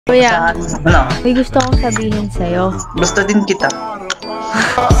Kuya, Ano? may gusto akong sabihin sa'yo. Gusto din kita.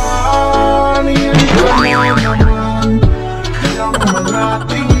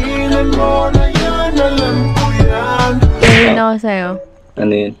 Sabihin ako sa'yo.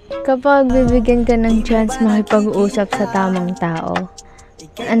 Ano yun? Kapag bibigyan ka ng chance makipag-usap sa tamang tao,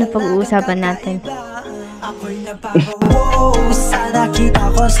 ano pag-uusapan natin? Sana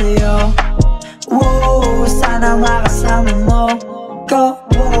kita ko sa'yo. Sana makasama mo ko.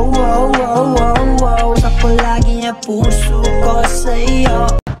 Sa lagi niya puso ko sa'yo.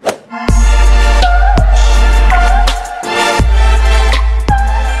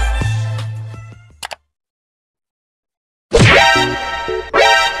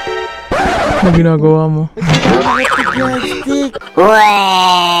 Ano ginagawa mo?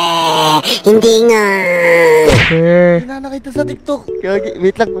 Hindi nga. Nakita sa TikTok.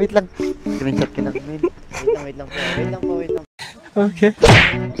 Wait lang. Screenshot ka na. Wait lang. Okay.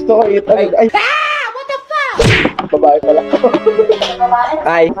 Gusto ko itanong. Ay! What the fuck? Babae pala.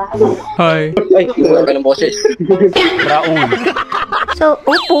 Hi. Hi. Ay, wala ka ng boses. Raul. So,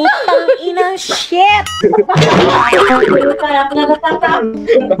 putang ina, shit!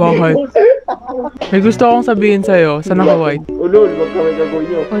 Bakit? May gusto akong sabihin sa'yo. Sana ka white. Ulol, wag kami gagawin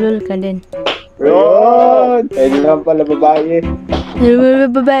nyo. Ulol ka din. Yun! Ayun lang pala babae.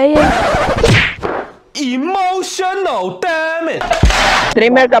 Babae. Emotional, damn it!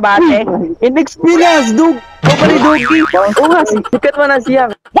 Streamer ka ba, ate? Inexperience, dug! O pa rin, dugi! O nga, sikat mo na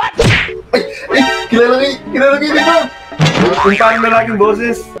siya. What? Ay, kilala kayo dito! Kung parang lalaking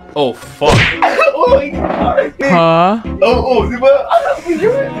boses. Oh, fuck. Ha? Oo, di ba? Alam mo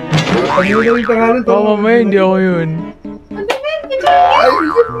yun? Pag yun yung pangalan to. Oo, mamaya hindi ako yun.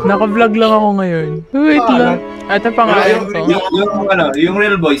 Naka-vlog lang ako ngayon. Wait lang. Ito pangalan ko. Yung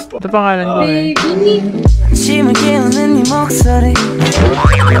real voice po. Ito pangalan ko eh. 아침을 깨우는 네 목소리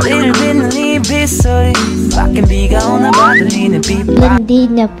우리를 빛낸 이 빗소리 밖엔 비가 오나 봐 들리는 빗바 Hindi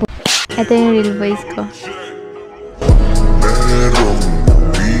na po. Ito yung real voice ko.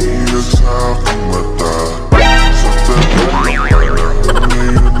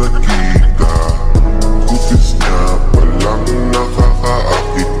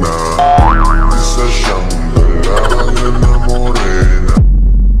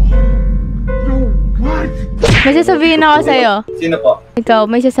 May sasabihin ako sa'yo. Sino po? Ikaw,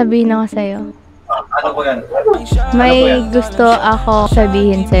 may sasabihin ako sa'yo. Ano po yan? May gusto ako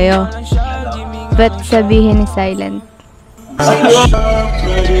sabihin sa'yo. But sabihin is silent.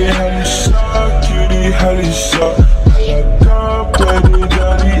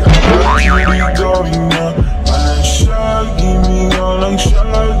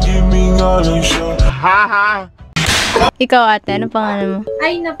 Ikaw ate, ano pangalan mo?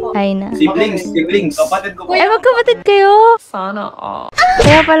 Ay na po. Aina. Siblings. Kapatid ko po. Ay, magkapatid kayo! Sana all.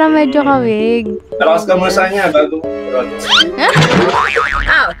 Kaya pala medyo kawig. Malakas ka muna sa kanya bago.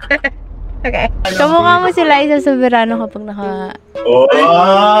 Okay. Kamukha mo si Liza Soberano kapag naka... Oh!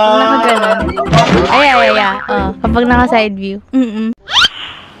 Naka-ganon. Ay. Oh, kapag naka-side view.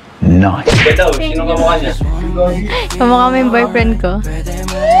 Nice. Ito, sino kamukha niya? Kamukha mo yung boyfriend ko.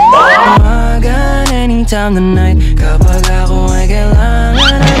 anytime tonight kapag ako ay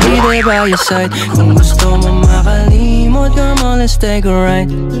kailangan at be there by your side kung gusto mo makalimot come on let's take a ride.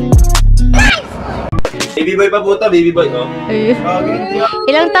 Baby boy pa po to, baby boy, no?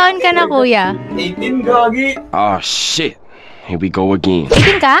 Ilang taon ka na, kuya? 18, gagi! Oh, shit. Here we go again.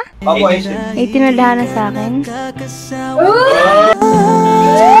 18 ka? Ako, 18. 18 na lahat na sa akin.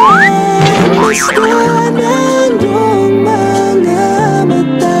 Basta ng iyong mga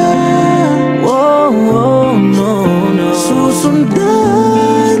mata. Oh, no.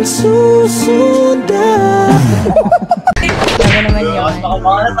 Susundan. Sabi naman yun.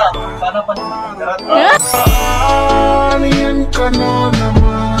 Nakapangalan na. Sana pa naman. Aniyan ka na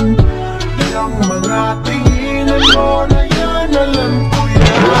naman. Yung mga tinginan mo na yan. Alam ko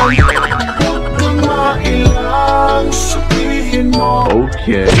yan. Huwag kang mailang sabihin mo.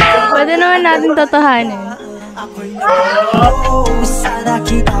 Okay. Pwede naman natin totohanin. Sana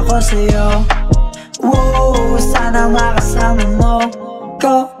kita ko sa'yo. Sana makasama mo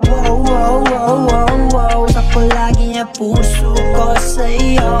ko. Sa palagi niya puso ko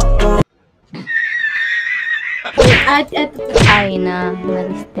sa'yo. Ay na,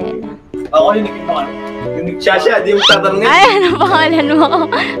 Maristela. Ako yung nagkipangalan. Yung nagsyasya, di mo tatanungin. Ay, ano pangalan mo?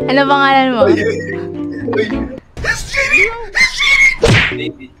 Ano pangalan mo?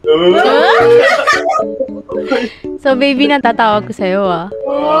 So, baby, natatawag ko sa'yo, ah.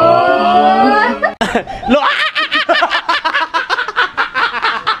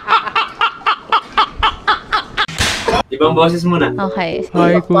 Di ba Ibang boses muna. Okay.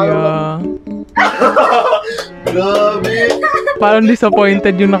 Hi, kuya. Grabe. Parang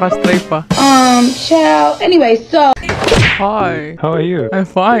disappointed yung naka-stripe pa. Ciao. Anyway, so. Hi. How are you? I'm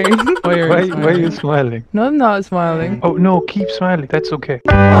fine. Why Why are you smiling? No, I'm not smiling. Oh no, keep smiling. That's okay.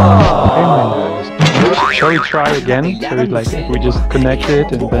 Hey, man. Shall we try again? So we just connect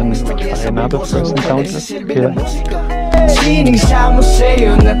it and then we try another first encounter. Yeah. Sinigsa mo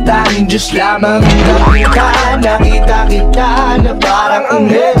sa'yo na tanging Diyos lamang nakita kita na parang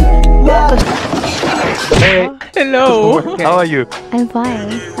anghel. Hey. Hello. How are you? I'm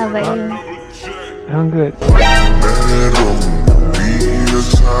fine. How about you? I'm good. Merong biyag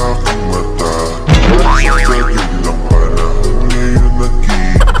sa aking mata, sa lang panahon ngayon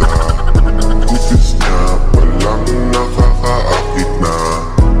nakita. Kutis niya palang nakakaakit na,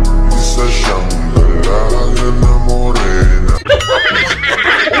 isa siyang dalaga na morena.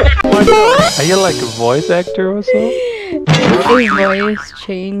 Are you like a voice actor or so? A voice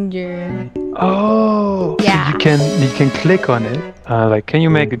changer. Oh. Yeah. You can click on it. Like, can you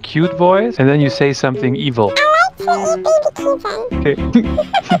make a cute voice and then you say something evil? Okay.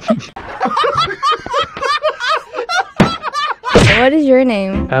 What is your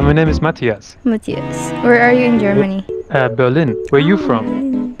name? My name is Matthias. Matthias. Where are you in Germany? Berlin. Where are you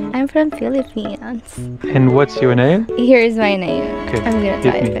from? I'm from Philippines. And what's your name? Here is my name. Okay, I'm gonna hit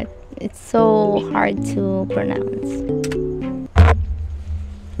type me. it. It's so hard to pronounce.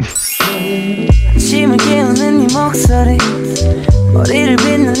 아침을 깨우는 네 목소리 머리를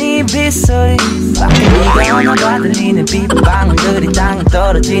빗는 네 빗소리 밖에 비가 오나봐 들리는 빗방울들이 땅에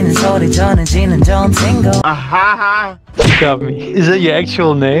떨어지는 소리 전해지는 좋은 친구 Ahaha. You got me. Is that your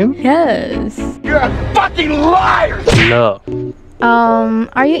actual name? Yes. You're a fucking liar! Love.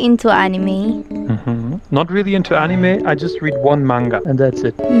 Are you into anime? Not really into anime. I just read one manga and that's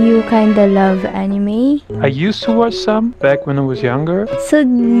it. You kinda love anime? I used to watch some back when I was younger. So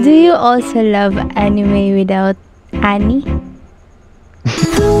do you also love anime without Annie?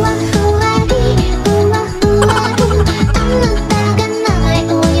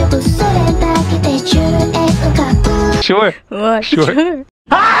 Sure. What? Sure.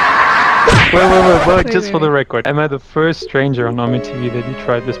 Wait, just for the record. Am I the first stranger on Omi TV that you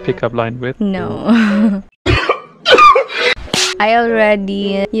tried this pickup line with? No. I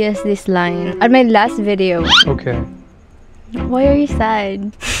already used this line on my last video. Okay. Why are you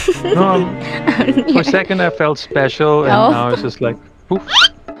sad? No, for a second I felt special and Oh. now it's just like, poof.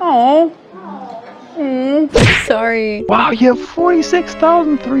 Oh. Sorry. Wow, you have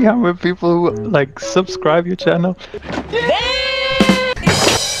 46,300 people who like subscribe your channel.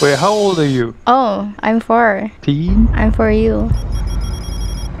 Wait, how old are you? Oh, I'm 4. Teen? I'm for you.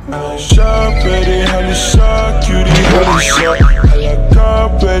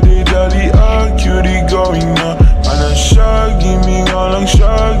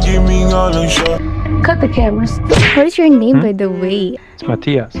 Cut the cameras. What is your name, by the way? It's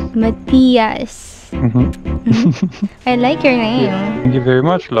Matthias. Matthias. I like your name. Thank you very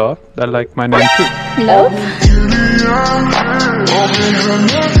much, love. I like my name too. Love?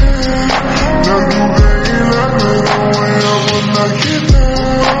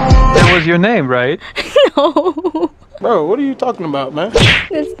 That was your name, right? No. Bro, what are you talking about, man?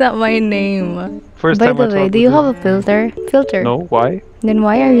 That's not my name. First By time the I way, talked do to you you. have a filter? Filter? No, why? Then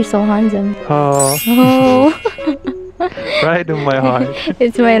why are you so handsome? Oh, Oh. right in my heart.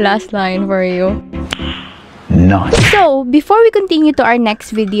 It's my last line for you. Nice. So, before we continue to our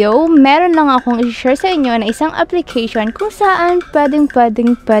next video, meron lang akong i-share sa inyo na isang application kung saan pwedeng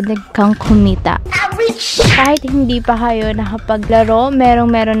kang kumita. Kahit hindi pa kayo nakapaglaro,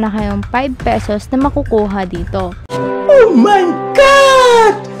 meron na kayong 5 pesos na makukuha dito. Oh my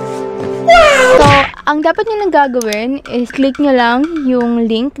God! Wow! So, ang dapat nyo lang gagawin is click nyo lang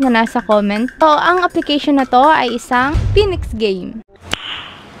yung link na nasa comment. So, ang application na to ay isang Phoenix game.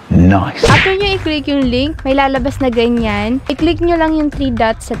 Nice. After nyo i-click yung link, may lalabas na ganyan. I-click nyo lang yung 3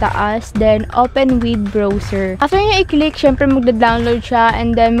 dots sa taas, then open with browser. After nyo i-click, syempre magda-download siya,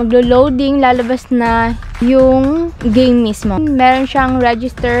 and then maglo-loading, lalabas na yung game mismo. Meron siyang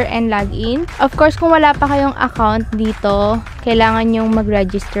register and login. Of course, kung wala pa kayong account dito, kailangan nyong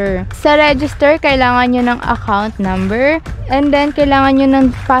mag-register. Sa register, kailangan nyo ng account number, and then kailangan nyo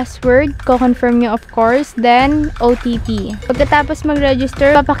ng password, ko-confirm nyo of course, then OTP. Pagkatapos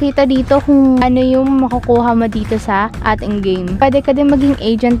mag-register, papakita dito kung ano yung makukuha mo dito sa ating game. Pwede ka din maging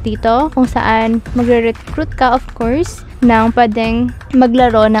agent dito, kung saan magre-recruit ka of course, ng pwedeng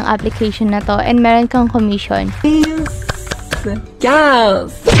maglaro ng application na to, and meron kang commission.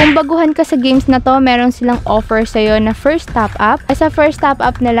 Yes! Kung baguhan ka sa games na to, meron silang offer sa'yo na first top-up. Sa first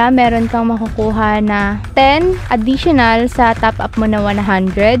top-up nila, meron kang makukuha na 10 additional sa top-up mo na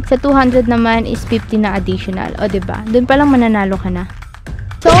 100. Sa 200 naman is 50 na additional. O, diba? Doon pa lang mananalo ka na.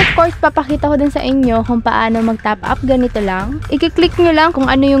 So, of course, papakita ko din sa inyo kung paano mag-top up. Ganito lang. I-click nyo lang kung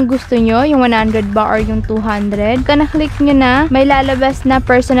ano yung gusto nyo, yung 100 ba or yung 200. Kung na-click nyo na, may lalabas na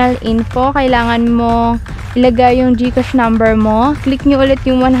personal info. Kailangan mo ilagay yung GCash number mo. Click nyo ulit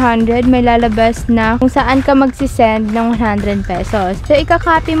yung 100. May lalabas na kung saan ka magsisend ng 100 pesos. So,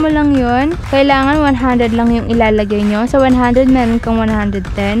 ika-copy mo lang yun. Kailangan 100 lang yung ilalagay nyo. Sa 100, meron kang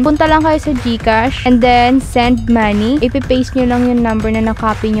 110. Punta lang kayo sa GCash and then send money. Ipi-paste nyo lang yung number na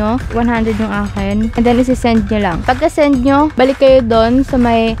naka-copy nyo. 100 yung akin. And then, isi-send nyo lang. Pagka-send nyo, balik kayo doon sa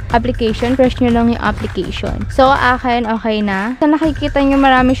may application. Press nyo lang yung application. So, akin, okay na. So, nakikita nyo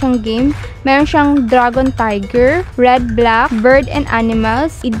marami siyang game. Meron siyang Dragon Tiger, Red Black, Bird and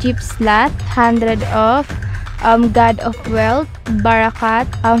Animals, Egypt Slat, 100 off, God of Wealth, Barakat,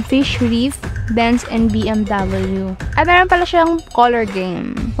 Fish Reef, Benz and BMW. Ay, meron pala siyang color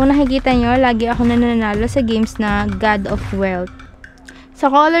game. Kung nakikita nyo, lagi ako nananalo sa games na God of Wealth. Sa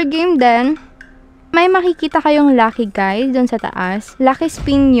color game din, may makikita kayong lucky guys doon sa taas. Lucky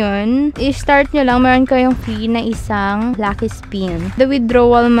spin yun. I-start nyo lang, meron kayong free na isang lucky spin. The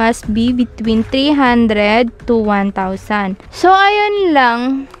withdrawal must be between 300 to 1,000. So, ayun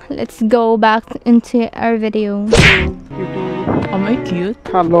lang. Let's go back into our video. Am I cute?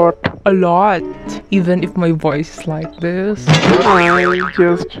 A lot. A lot. Even if my voice is like this. I'm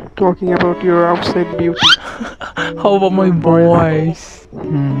just talking about your outside beauty. How about my voice?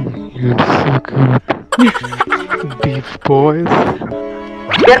 You're so good. Beef boys.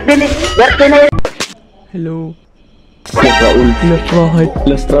 Hello. Raul. Bakit?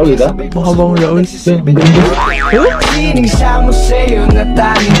 Last Raul ka? Baka bang Raul? Sinigsa mo sa'yo na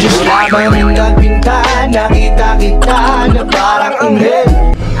tanging Diyos lamang ang nagpinta. Nakita kita na parang anghel.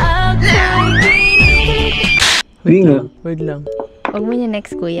 Hindi nga. Wait lang. Huwag mo niya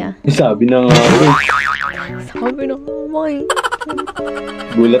next, kuya. Sabi na nga ako. Sabi na mo eh.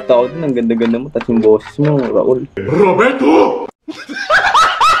 Gulat ako din. Ang ganda-ganda mo. Tapos yung boses mo, Raul. Roberto!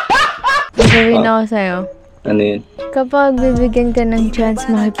 Sabihin ako sa'yo. Ano yun? Kapag bibigyan ka ng chance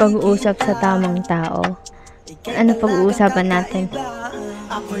makipag-usap sa tamang tao, ano pag-uusapan natin?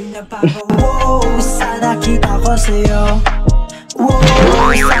 Sana kita ko sa'yo.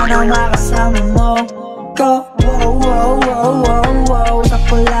 Sana makasama mo ko. Sa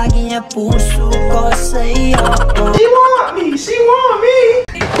palagi niya puso ko sa'yo. She want me! She want me!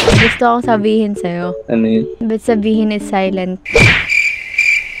 Gusto akong sabihin sa'yo. Ano yun? But sabihin is silent.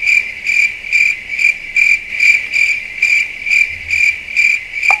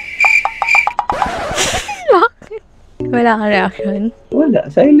 Wala kang reaction?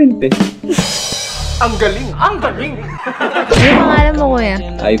 Wala. Silent eh. Ang galing! Ang galing! Ano pangalan mo, kuya?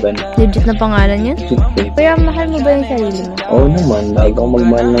 Ivan. Legit na pangalan yun? Chit Kuya, mahal mo ba yung sarili mo? Oo naman. Bago ako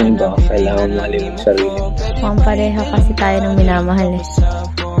magmahal ng iba, kailangan mahalin yung sarili mo. Mukhang pareha kasi tayo ng minamahal eh.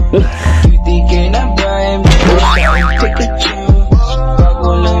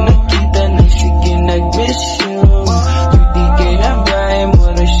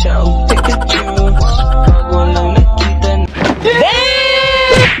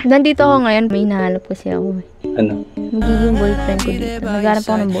 Nandito ako ngayon, may hinahanap kasi ako eh. Ano? Magiging boyfriend ko dito. Naghanap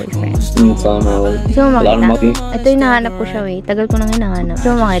ako ng boyfriend. Yung sana ako. Gusto mo Wala akong makita? Ito yung hinahanap ko siya eh. Tagal ko nang hinahanap.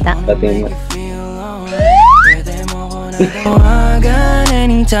 Gusto mo makita? Pati mo.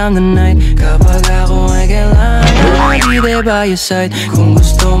 Anytime tonight, kapag ako ay kailangan, I'll be there by your side. Kung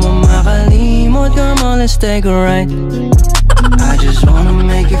gusto mo makalimot, come on, let's take a ride. I just wanna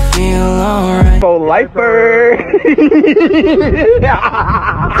make you feel alright. For lifer!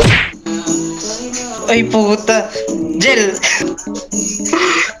 Ay puta, Jel!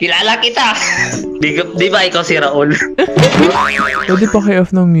 Kilala kita! Di ba ikaw si Raul? Pwede pa kayo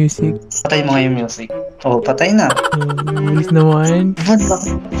off ng music? Patay mo nga yung music. Oh, patay na. Bilis naman.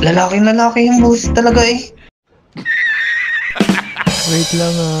 Lalaki yung boses talaga eh. Wait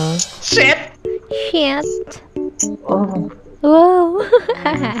lang ah. Shit! Shit! Oh. Wow!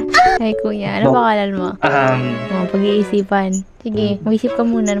 Ay kuya, ano pangalan mo? Mga pag-iisipan. Sige, mag-isip ka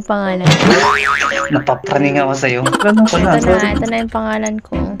muna ng pangalan. Napapraning ako sa'yo. Ganun ko na. Ito na yung pangalan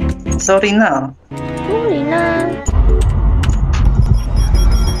ko. Sorry na. Sorry na.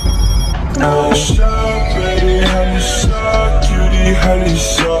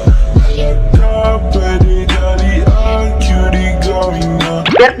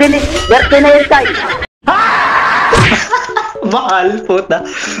 Birthday na yun tayo. Mahal, puta.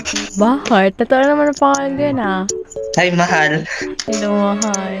 Bakit? Totoo naman ang pangalan ko yun ah. Hi, mahal. Hello,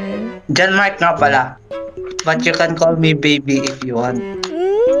 mahal. John Mark nga pala. But you can call me baby if you want.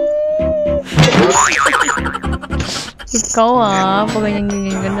 Ikaw ah, pag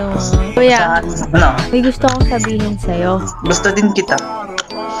ganyan gano'n ah. Kuya, Ano? may gusto akong sabihin sa'yo. Gusto din kita.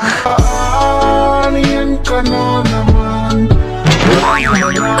 Aalian ka na naman.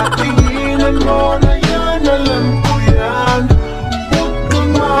 Mga tinginan mo na yan, alam ko yan. Huwag kang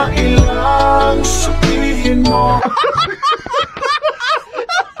mailang, sabihin mo.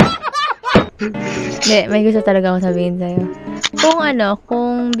 Hindi, may gusto talaga akong sabihin sa'yo.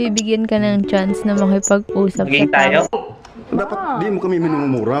 Kung bibigyan ka ng chance na makipag-usap Maging sa tayo. Dapat di mo kami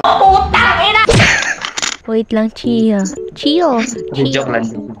minumumura. Wait lang, chill. Joke lang.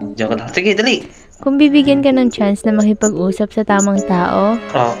 Sige, dali. Kung bibigyan ka ng chance na makipag-usap sa tamang tao,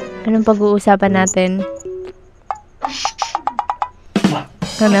 Oh. anong pag-uusapan natin?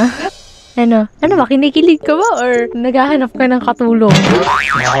 Ano ba? Kinikilig ka ba? Or naghahanap ka ng katulong?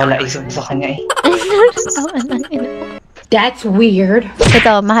 Nakawala isip sa kanya eh. That's weird.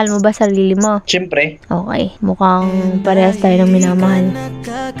 Ito, mahal mo ba sarili mo? Siyempre. Okay, mukhang parehas tayo ng minamahal.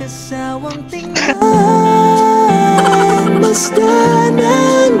 Basta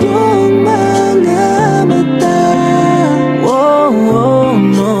ng iyong mga mata. Oh,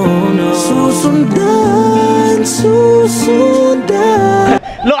 no. Susundan.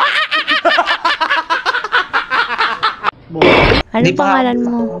 Ano Di pa- pangalan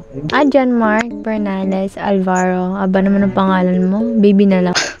mo? John Mark Bernales Alvaro. Aba naman ang pangalan mo. Baby na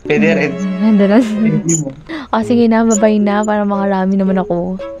lang. Pwede rin. Ganda na. Sige na, babay na. Para makarami naman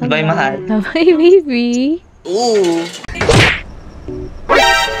ako. Bye, mahal. Bye, baby.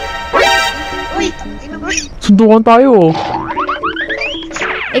 Sundukan tayo.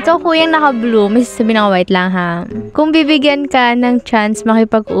 Ikaw kuyang naka-blue. May sasabihin ako white lang ha. Kung bibigyan ka ng chance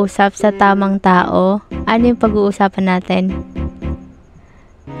makipag-usap sa tamang tao, ano yung pag-uusapan natin?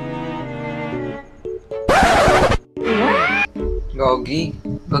 Gogi,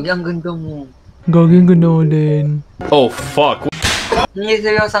 ang ganda mo. Gagawin ko na ulit. Oh, fuck. Hindi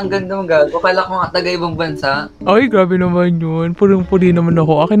seryoso, ang ganda mo, gago. Kala ko nga taga-ibang bansa. Ay, grabe naman yun. Purong-puri naman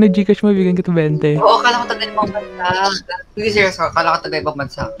ako. Akin na Gcash, mabigyan kita 20. Oo, kala ko taga-ibang bansa. Hindi seryoso, kala ko taga-ibang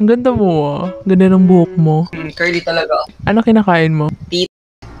bansa. Ang ganda mo ah. Ganda ng buhok mo. Curly talaga. Ano kinakain mo? Tit.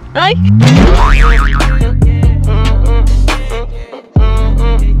 Ay!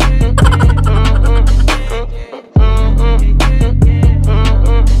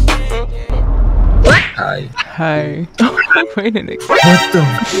 Hi. Okay na next. What the?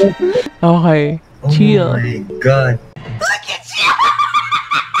 Okay. Chill. Oh my God.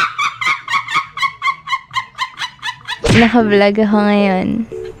 Naka-vlog ako ngayon.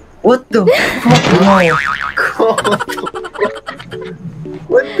 What the fuck?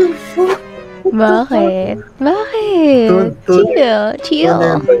 What the fuck? Bakit? Chill.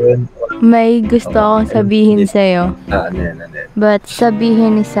 May gusto akong sabihin sa'yo. Ano. But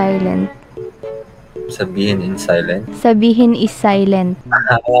sabihin is silent. Sabihin in silent? Sabihin is silent.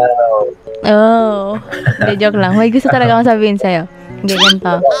 Wow. Oh. Hindi, joke lang. May gusto talaga akong sabihin sa'yo. Ganyan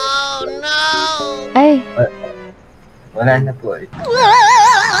to. Oh, no! Ay. Wala na po eh.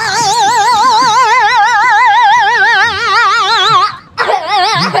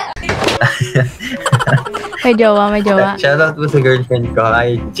 May jowa. Shoutout po sa girlfriend ko.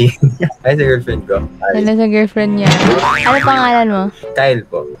 Hi, G. Hi sa girlfriend ko. Ano sa girlfriend niya? Ano pangalan mo? Kyle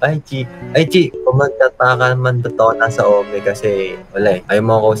po. Hi, G. Ay, G. Kung magtataka ka naman totoo nasa OME kasi wala eh. Ayaw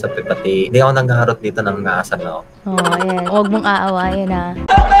mo ako usap eh. Pati hindi ako nanghaharot dito nang naasar na ako. Oo, ayan. Huwag mong aawayin ha.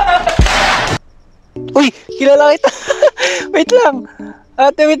 Uy! Kilala kita! Wait lang!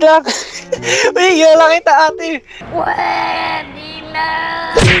 Ate, wait lang! Uy! Kilala kita, ate! Pwede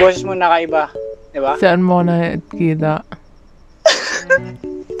lang! Yung boses mo nakaiba. Diba? Saan mo ako nakikita?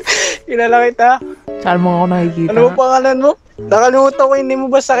 Kilala kita? Saan mo ako nakikita? Ano ba pangalan mo? Nakalimutan ko, hindi mo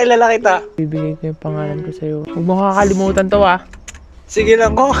basta kilala kita? Bibigay ko yung pangalan ko sa'yo. Huwag mo kakalimutan to ah. Sige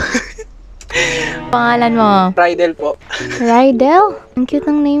lang ko. Pangalan mo? Rydel po. Rydel? Ang cute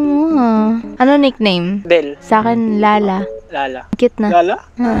ng name mo ha. Ano nickname? Del. Sa akin, Lala. Lala. Cute na. Lala?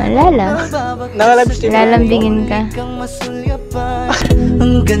 Lala. Nakalabis din mo. Lalambingin ka.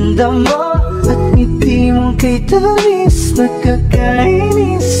 Ang ganda mo at ngiti mo kay tamis.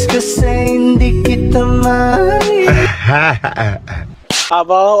 Nakakainis kasi hindi kita maalis.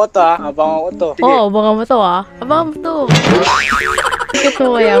 Abangan ko to. Oo, abangan mo to ah. Abangan mo to. Cute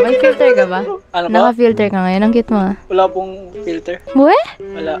mo kaya. May filter ka ba? Ano ba? Naka-filter ka ngayon. Ang cute mo ah. Wala pong filter. Mwe?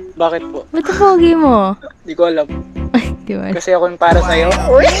 Wala. Bakit po? Ba't ang pogi mo? Di ko alam. 21. Kasi ako yung para sa'yo.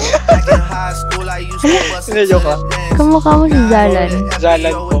 Uy! Sinadyo ka? Kamukha mo si Zalan.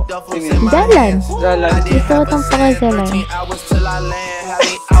 Zalan po. Zalan? Zalan. Gusto ko itong paka-Zalan.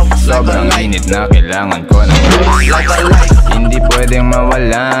 Sobrang init na kailangan ko ng ice. Hindi pwedeng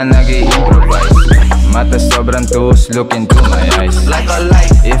mawala, nag-i-improvise. Mata sobrang tus, look into my eyes.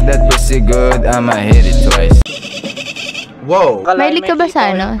 If that pussy good, I'ma hit it twice. Wow! Mahilig ka ba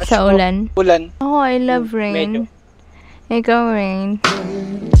sa ano? Sa ulan? Ulan. Ako, I love rain. Ikaw, rain.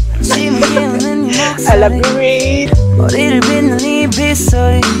 Alam ko rain. 머리를 빗는 이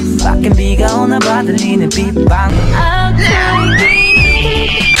빗소리 밖엔 비가 오나 봐 들리는 빗방.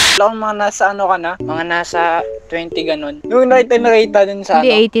 Alam mga nasa ano ka na? Mga nasa 20 ganun. Nung nakita din sa Hindi,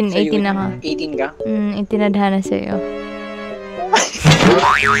 ano? 18 na ka. 18 ka? Itinadhana sa'yo.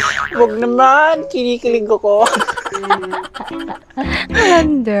 Huwag naman, kinikilig ko.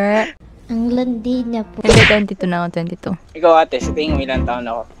 Hindi. Ang landi niya po. Hindi, 22 na ako, 22. Ikaw ate, sa tingin mo ilang taon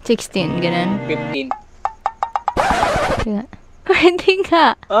ako? 16, ganun. 15. Kaya, pwede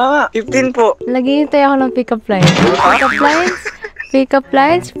nga. 15 po. Lagi tayo ako ng pick-up lines. Pick-up lines? Pick-up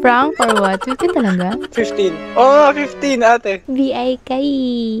lines? Prank or what? 15 talaga? 15. Oo, 15 ate. B.I.K.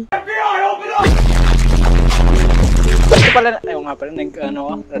 Ito pala, ayaw nga pala,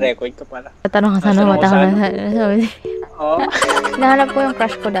 record ka pala. Tatanong ka sana, mata ko na. Oo. Nahanap ko yung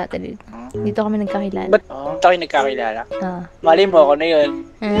crush ko dati dito. Dito kami nagkakilala. Ba't tayo nagkakilala? Mali mo ako na yun.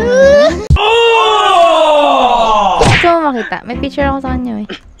 Gusto mo makita? May picture ako sa kanya eh.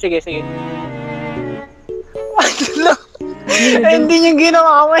 Sige. Hindi niyo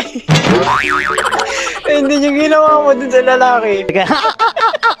ginawa mo eh. Hindi niyo ginawa mo dun sa lalaki.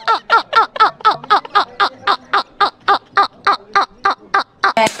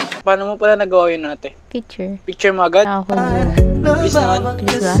 Paano mo pala nagawa yun ate? Picture. Picture mo agad? Ako. Please naman.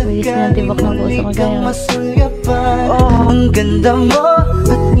 Please ba? Bilis na tibok ng puso ko sa'yo. Ang ganda mo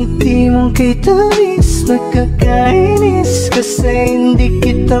at ngiti mong kay tamis. Nakakainis kasi hindi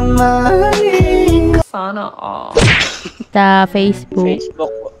kita mahalin. Sana all. Sa Facebook.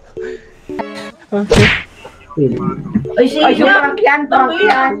 Facebook po. Ay,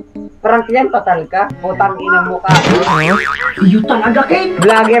 prank yan, patal ka. Putang ina mo ka. You talaga, Ken.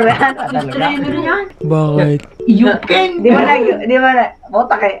 Vlogger yan, patal ka. Bakit? You Ken. Di ba na,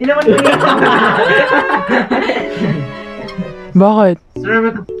 puta ka. Di naman Bakit?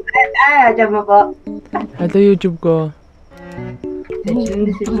 Ay, adyan mo po. Ito YouTube ko.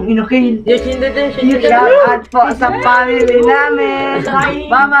 Shout out po sa family namin.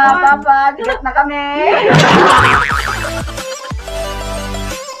 Mama, Papa, dikit na kami.